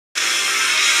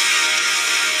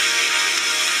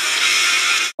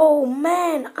Oh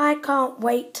man, I can't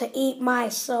wait to eat my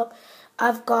sup.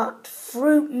 I've got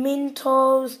fruit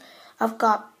Mentos, I've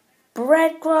got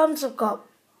breadcrumbs, I've got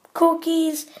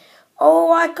cookies.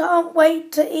 Oh, I can't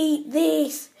wait to eat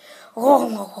this.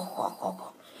 Yum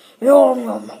yum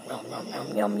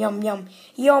yum yum yum yum yum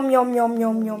yum yum yum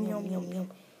yum yum yum yum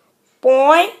yum.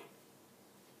 Boy.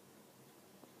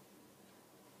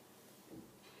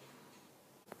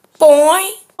 Boy.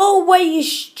 Go away, you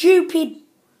stupid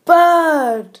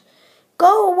bird.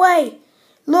 Go away.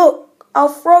 Look, I'll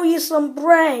throw you some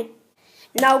bread.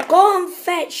 Now go and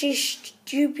fetch, you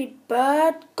stupid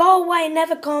bird. Go away,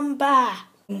 never come back.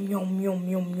 Yum, yum, yum,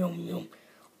 yum, yum, yum.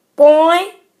 Boy.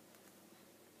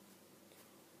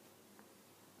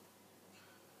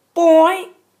 Boy.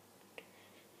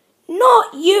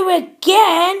 Not you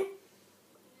again.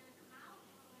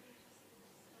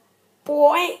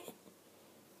 Boy.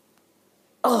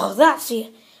 Oh, that's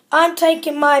it. I'm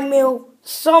taking my meal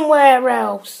somewhere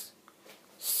else.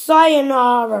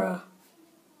 Sayonara.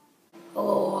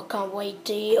 Oh, I can't wait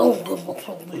to eat. Oh, yum,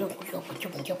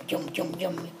 yum, yum, yum,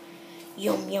 yum.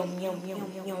 Yum, yum, yum,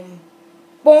 yum, yum.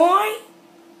 Boy.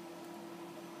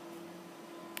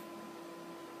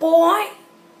 Boy.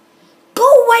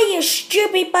 Go away, you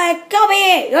stupid bird. Come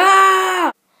here.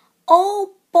 Ah!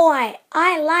 Oh, boy.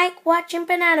 I like watching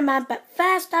Banana Man, but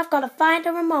first I've got to find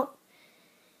a remote.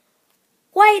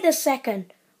 Wait a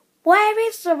second. Where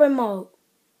is the remote?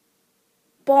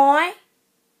 Boy?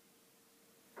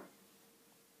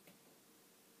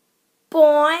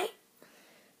 Boy?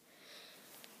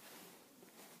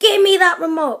 Give me that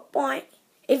remote, boy.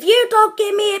 If you don't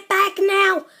give me it back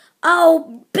now,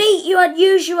 I'll beat you and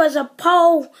use you as a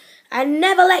pole and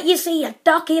never let you see your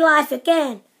ducky life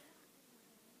again.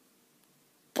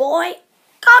 Boy?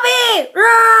 Come here!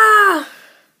 Rah!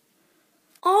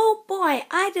 Oh boy,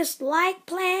 I just like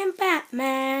playing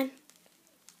Batman.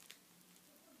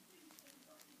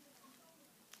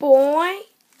 Boy.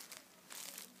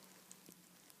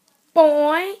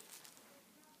 Boy.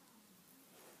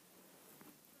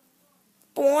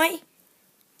 Boy.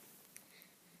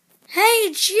 Hey,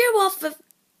 it's you off of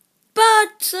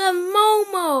Bodes and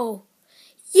Momo.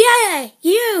 Yeah,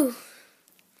 you.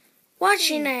 What's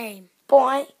your name?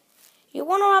 Boy. You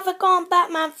want to have a go on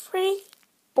Batman 3?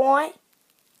 Boy.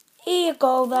 Here you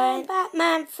go then.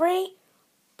 Batman 3.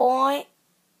 Boy.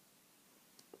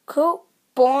 Cool.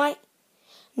 Boy.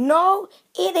 No,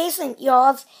 it isn't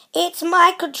yours. It's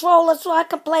my controller so I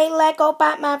can play Lego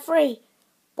Batman 3.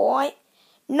 Boy.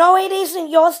 No, it isn't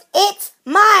yours. It's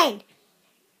mine.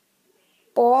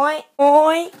 Boy.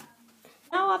 Boy.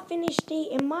 Now I've finished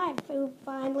eating my food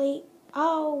finally.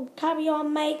 I'll carry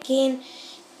on making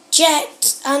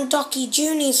Jet and Ducky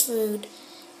Junior's food.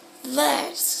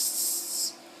 This.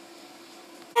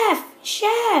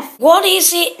 Chef, what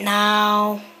is it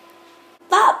now?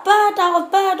 That bird out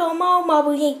of Bird or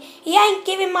Momo, he ain't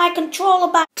giving my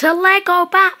controller back to Lego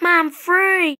Batman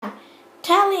 3.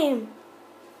 Tell him.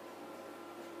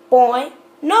 Boy.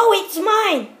 No, it's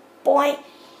mine. Boy.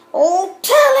 Oh,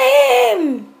 tell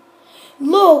him.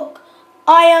 Look,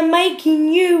 I am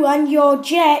making you and your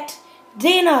Jet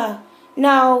dinner.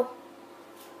 Now,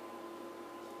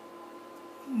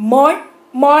 mine.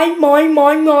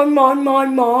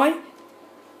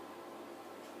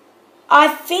 I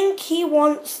think he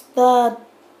wants the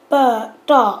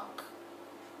duck.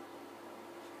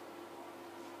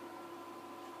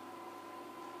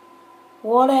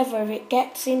 Whatever, it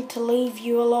gets him to leave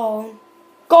you alone.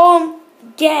 Go on,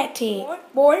 get it.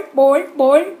 Boy.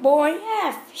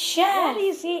 Chef. What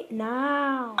is it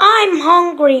now? I'm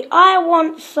hungry. I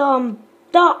want some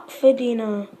duck for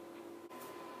dinner.